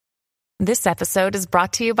This episode is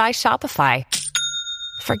brought to you by Shopify.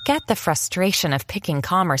 Forget the frustration of picking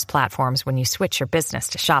commerce platforms when you switch your business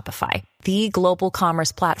to Shopify, the global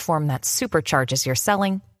commerce platform that supercharges your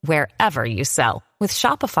selling wherever you sell. With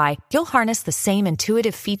Shopify, you'll harness the same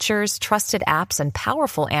intuitive features, trusted apps, and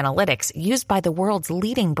powerful analytics used by the world's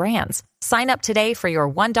leading brands. Sign up today for your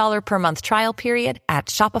 $1 per month trial period at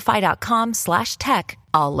shopify.com/tech,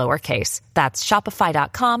 all lowercase. That's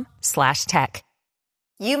shopify.com/tech.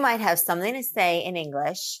 You might have something to say in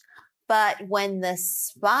English, but when the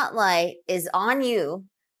spotlight is on you,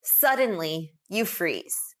 suddenly you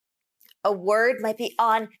freeze. A word might be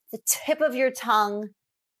on the tip of your tongue,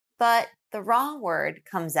 but the wrong word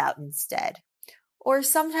comes out instead. Or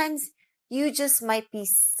sometimes you just might be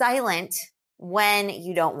silent when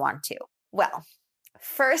you don't want to. Well,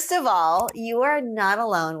 first of all, you are not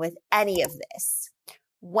alone with any of this.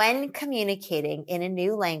 When communicating in a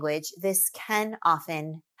new language, this can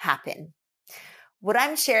often happen. What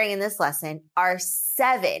I'm sharing in this lesson are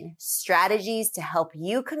 7 strategies to help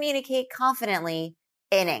you communicate confidently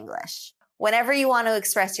in English. Whenever you want to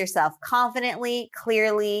express yourself confidently,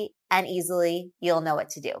 clearly, and easily, you'll know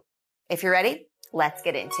what to do. If you're ready, let's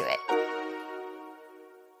get into it.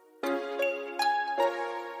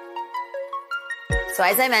 So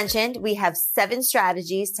as I mentioned, we have 7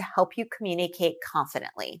 strategies to help you communicate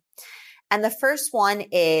confidently. And the first one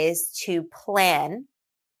is to plan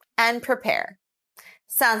and prepare.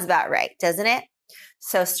 Sounds about right, doesn't it?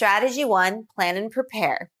 So strategy 1, plan and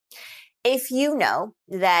prepare. If you know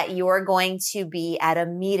that you're going to be at a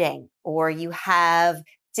meeting or you have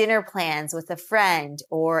dinner plans with a friend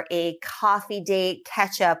or a coffee date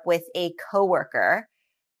catch up with a coworker,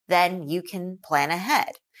 then you can plan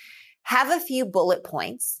ahead. Have a few bullet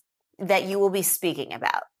points that you will be speaking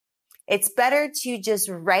about. It's better to just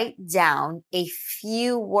write down a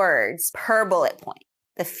few words per bullet point.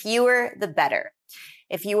 The fewer, the better.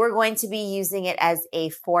 If you are going to be using it as a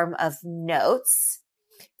form of notes,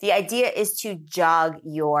 the idea is to jog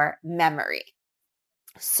your memory.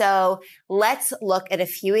 So let's look at a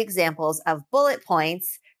few examples of bullet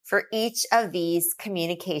points for each of these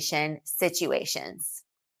communication situations.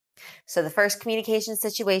 So the first communication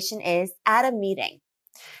situation is at a meeting.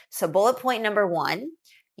 So bullet point number 1,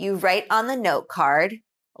 you write on the note card,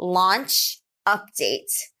 launch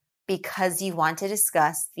update, because you want to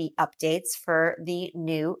discuss the updates for the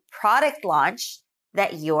new product launch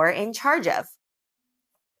that you're in charge of.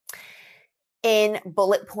 In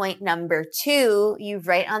bullet point number 2, you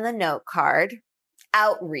write on the note card,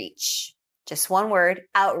 outreach. Just one word,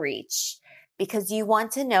 outreach, because you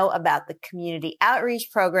want to know about the community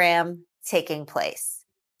outreach program taking place.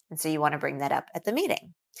 And so you want to bring that up at the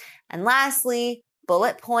meeting. And lastly,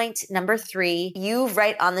 bullet point number 3, you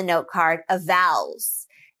write on the note card, evals.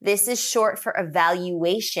 This is short for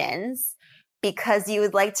evaluations, because you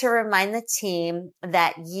would like to remind the team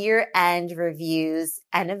that year-end reviews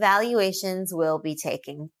and evaluations will be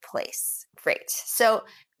taking place. Great. So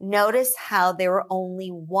notice how there were only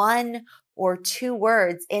 1 or 2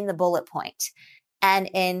 words in the bullet point. And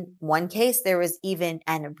in one case, there was even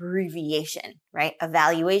an abbreviation, right?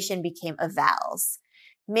 Evaluation became evals.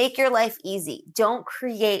 Make your life easy. Don't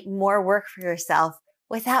create more work for yourself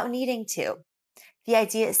without needing to. The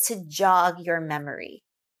idea is to jog your memory.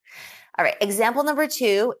 All right, example number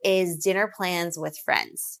 2 is dinner plans with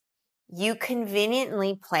friends. You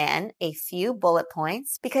conveniently plan a few bullet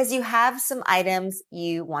points because you have some items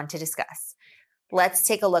you want to discuss. Let's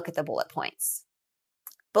take a look at the bullet points.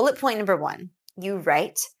 Bullet point number 1, you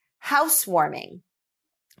write housewarming,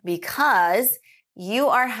 because you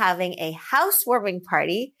are having a housewarming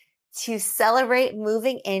party to celebrate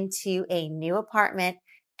moving into a new apartment,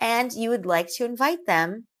 and you would like to invite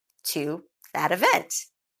them to that event.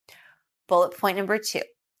 Bullet point number 2,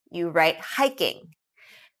 you write hiking,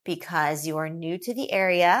 because you are new to the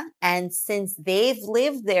area, and since they've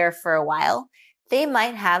lived there for a while, they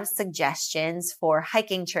might have suggestions for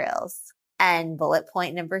hiking trails. And bullet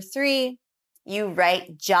point number 3, you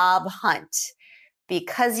write job hunt,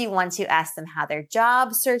 because you want to ask them how their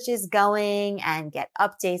job search is going and get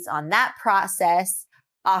updates on that process,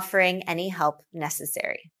 offering any help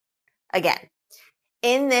necessary. Again,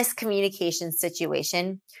 in this communication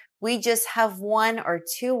situation, we just have 1 or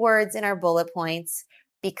 2 words in our bullet points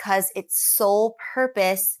because its sole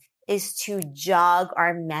purpose is to jog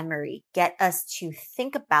our memory, get us to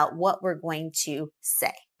think about what we're going to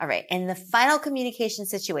say. All right. In the final communication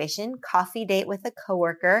situation, coffee date with a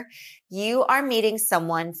coworker, you are meeting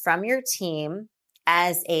someone from your team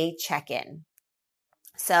as a check-in.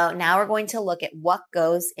 So now we're going to look at what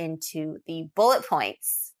goes into the bullet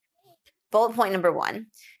points. Bullet point number 1,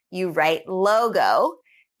 you write logo,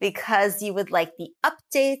 because you would like the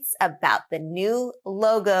updates about the new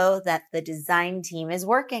logo that the design team is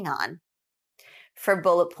working on. For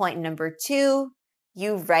bullet point number 2,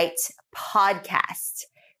 you write podcast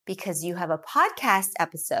because you have a podcast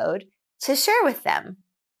episode to share with them.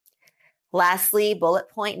 Lastly, bullet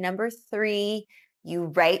point number 3, you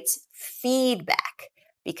write feedback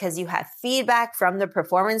because you have feedback from the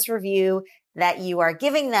performance review that you are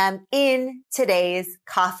giving them in today's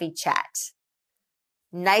coffee chat.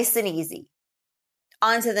 Nice and easy.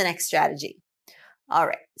 On to the next strategy. All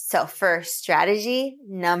right. So for strategy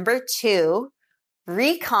number 2,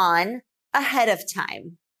 recon ahead of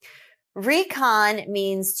time. Recon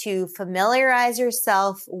means to familiarize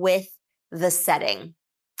yourself with the setting.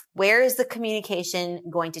 Where is the communication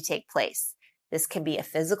going to take place? This can be a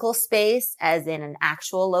physical space, as in an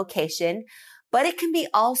actual location, but it can be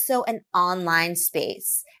also an online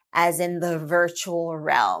space, as in the virtual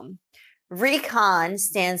realm. Recon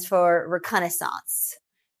stands for reconnaissance,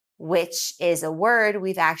 which is a word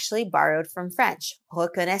we've actually borrowed from French,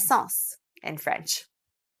 reconnaissance in French.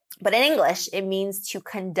 But in English, it means to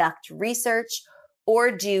conduct research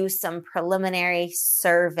or do some preliminary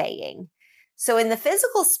surveying. So in the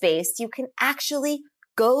physical space, you can actually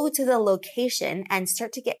go to the location and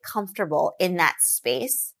start to get comfortable in that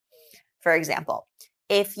space. For example,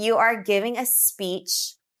 if you are giving a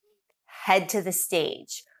speech, head to the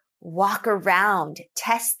stage, walk around,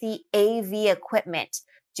 test the AV equipment,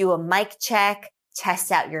 do a mic check,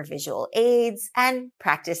 test out your visual aids, and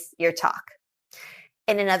practice your talk.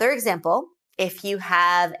 In another example, if you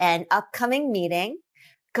have an upcoming meeting,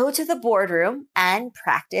 go to the boardroom and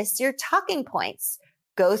practice your talking points.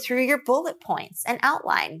 Go through your bullet points and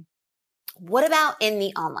outline. What about in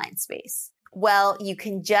the online space? Well, you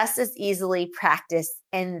can just as easily practice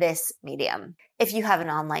in this medium. If you have an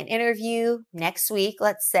online interview next week,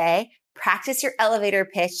 let's say, practice your elevator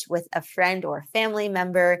pitch with a friend or family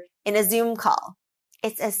member in a Zoom call.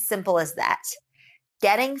 It's as simple as that.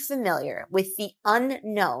 Getting familiar with the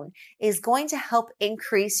unknown is going to help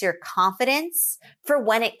increase your confidence for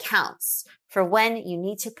when it counts, for when you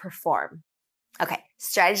need to perform. Okay,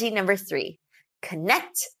 strategy number 3,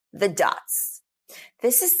 connect the dots.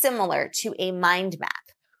 This is similar to a mind map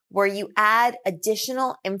where you add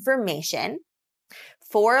additional information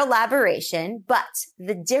for elaboration, but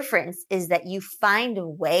the difference is that you find a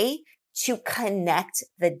way to connect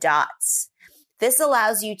the dots. This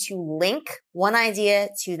allows you to link one idea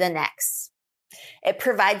to the next. It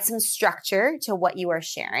provides some structure to what you are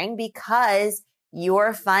sharing because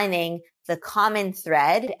you're finding the common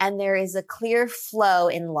thread and there is a clear flow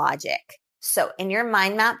in logic. So in your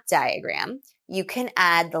mind map diagram, you can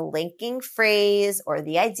add the linking phrase or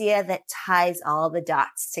the idea that ties all the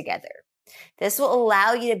dots together. This will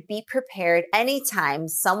allow you to be prepared anytime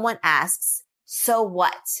someone asks, so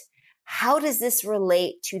what? How does this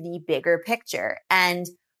relate to the bigger picture? And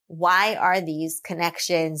why are these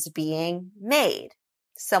connections being made?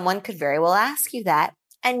 Someone could very well ask you that,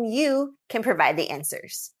 and you can provide the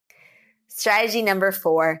answers. Strategy number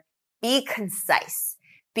 4, be concise.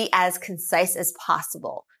 Be as concise as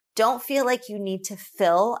possible. Don't feel like you need to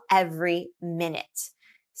fill every minute.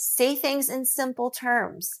 Say things in simple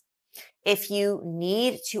terms. If you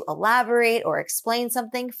need to elaborate or explain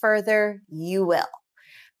something further, you will.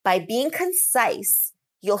 By being concise,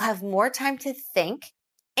 you'll have more time to think,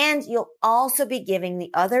 and you'll also be giving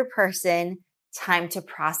the other person time to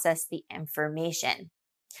process the information.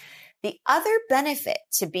 The other benefit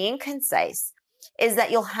to being concise is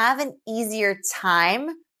that you'll have an easier time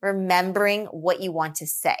remembering what you want to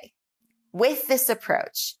say. With this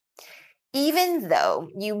approach, even though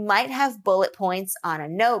you might have bullet points on a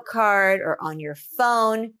note card or on your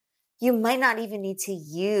phone, you might not even need to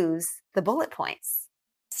use the bullet points.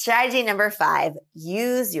 Strategy number 5,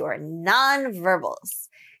 use your nonverbals.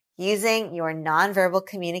 Using your nonverbal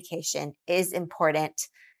communication is important,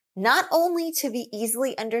 not only to be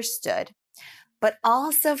easily understood, but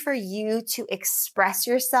also for you to express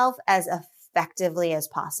yourself as effectively as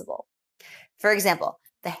possible. For example,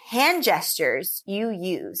 the hand gestures you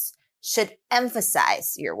use should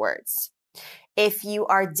emphasize your words. If you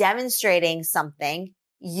are demonstrating something,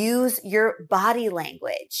 use your body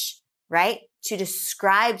language, right? To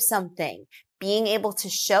describe something, being able to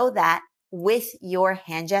show that with your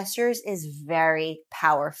hand gestures is very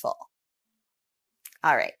powerful.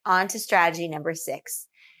 All right, on to strategy number 6.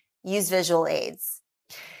 Use visual aids.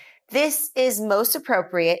 This is most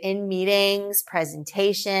appropriate in meetings,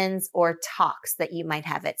 presentations, or talks that you might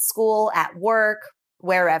have at school, at work,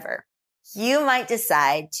 wherever. You might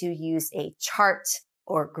decide to use a chart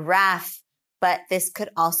or graph, but this could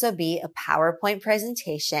also be a PowerPoint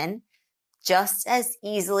presentation. just as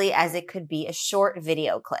easily as it could be a short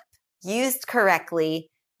video clip. Used correctly,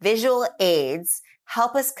 visual aids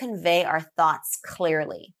help us convey our thoughts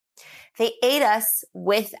clearly. They aid us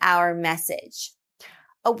with our message.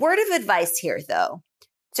 A word of advice here, though.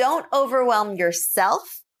 Don't overwhelm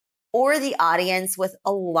yourself or the audience with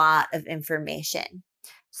a lot of information.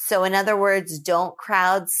 So in other words, don't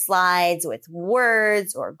crowd slides with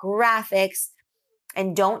words or graphics,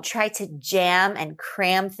 and don't try to jam and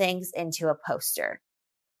cram things into a poster.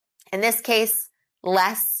 In this case,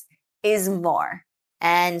 less is more.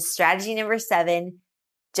 And strategy number 7,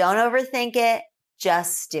 don't overthink it,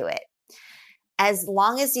 just do it. As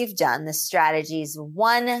long as you've done the strategies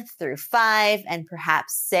 1 through 5 and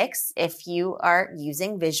perhaps 6, if you are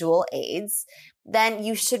using visual aids, then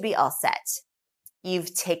you should be all set.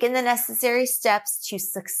 You've taken the necessary steps to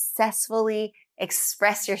successfully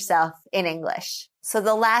express yourself in English. So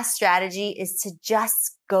the last strategy is to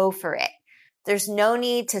just go for it. There's no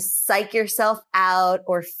need to psych yourself out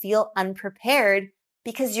or feel unprepared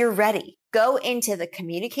because you're ready. Go into the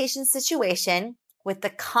communication situation with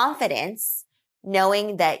the confidence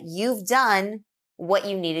knowing that you've done what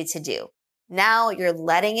you needed to do. Now you're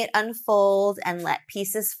letting it unfold and let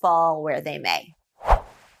pieces fall where they may.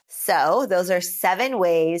 So those are 7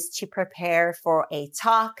 ways to prepare for a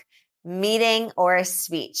talk, meeting, or a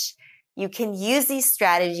speech. You can use these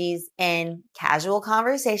strategies in casual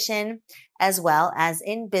conversation as well as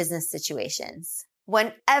in business situations.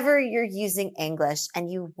 Whenever you're using English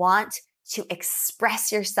and you want to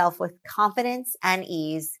express yourself with confidence and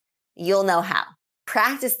ease, you'll know how.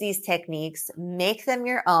 Practice these techniques, make them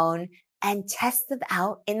your own, and test them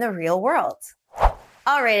out in the real world.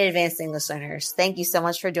 All right, advanced English learners, thank you so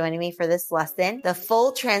much for joining me for this lesson. The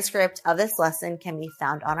full transcript of this lesson can be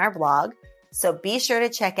found on our blog, so be sure to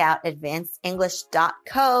check out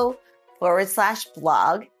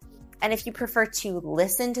advancedenglish.co/blog. And if you prefer to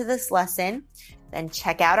listen to this lesson, then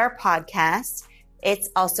check out our podcast. It's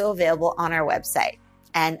also available on our website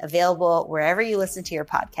and available wherever you listen to your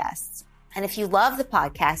podcasts. And if you love the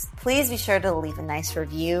podcast, please be sure to leave a nice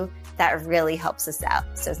review. That really helps us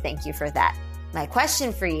out. So thank you for that. My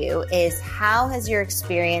question for you is, how has your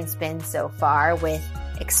experience been so far with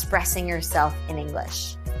expressing yourself in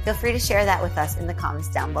English? Feel free to share that with us in the comments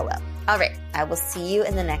down below. All right, I will see you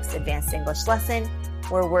in the next Advanced English lesson,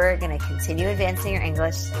 where we're going to continue advancing your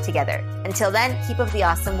English together. Until then, keep up the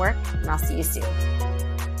awesome work, and I'll see you soon.